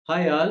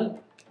Hi all,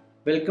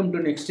 welcome to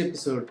next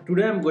episode.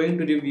 Today I am going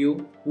to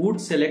review Voot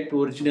Select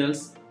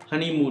Originals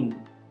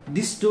Honeymoon.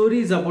 This story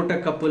is about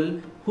a couple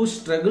who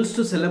struggles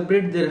to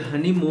celebrate their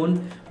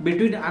honeymoon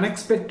between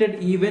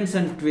unexpected events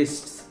and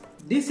twists.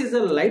 This is a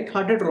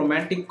light-hearted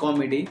romantic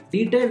comedy.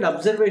 Detailed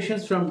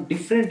observations from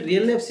different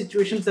real-life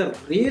situations are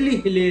really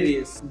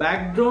hilarious.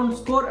 Background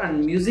score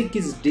and music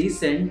is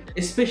decent,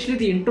 especially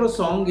the intro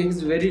song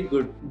is very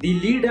good. The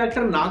lead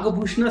actor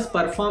Nagabhushana's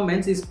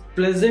performance is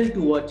pleasant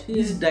to watch.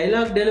 His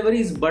dialogue delivery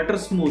is butter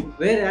smooth,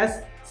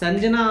 whereas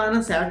Sanjana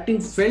Anand's acting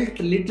felt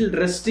little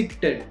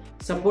restricted.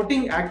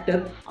 Supporting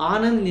actor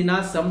Anand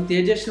Ninasam,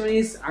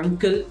 Tejaswini's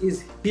uncle,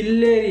 is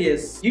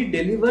hilarious. He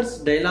delivers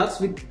dialogues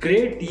with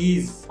great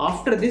ease.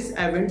 After this,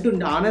 I went to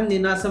Anand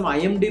Ninasam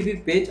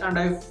IMDb page and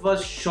I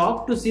was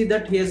shocked to see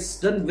that he has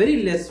done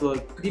very less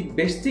work. The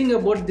best thing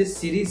about this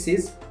series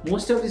is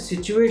most of the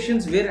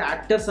situations where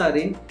actors are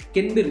in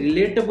can be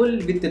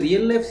relatable with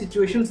real life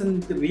situations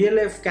and real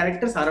life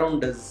characters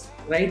around us.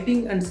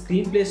 Writing and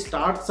screenplay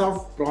starts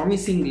off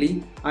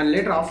promisingly and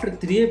later after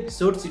 3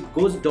 episodes it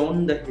goes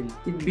down the hill.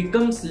 It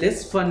becomes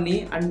less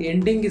funny and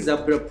ending is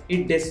abrupt.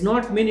 It does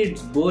not mean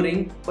it's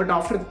boring, but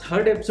after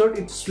 3rd episode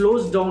it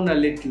slows down a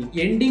little.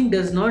 Ending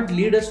does not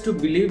lead us to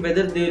believe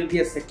whether there will be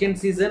a second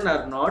season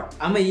or not.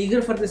 Am I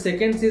eager for the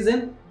second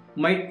season?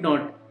 Might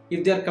not.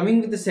 If they are coming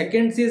with the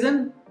second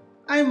season,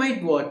 I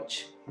might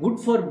watch. Good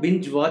for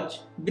binge watch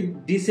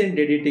with decent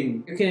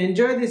editing. You can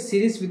enjoy this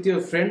series with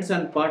your friends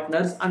and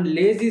partners on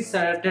lazy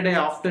Saturday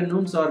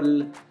afternoons or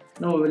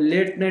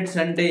late night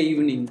Sunday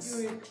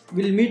evenings.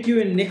 We'll meet you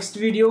in next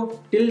video.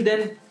 Till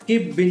then,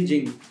 keep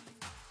binging.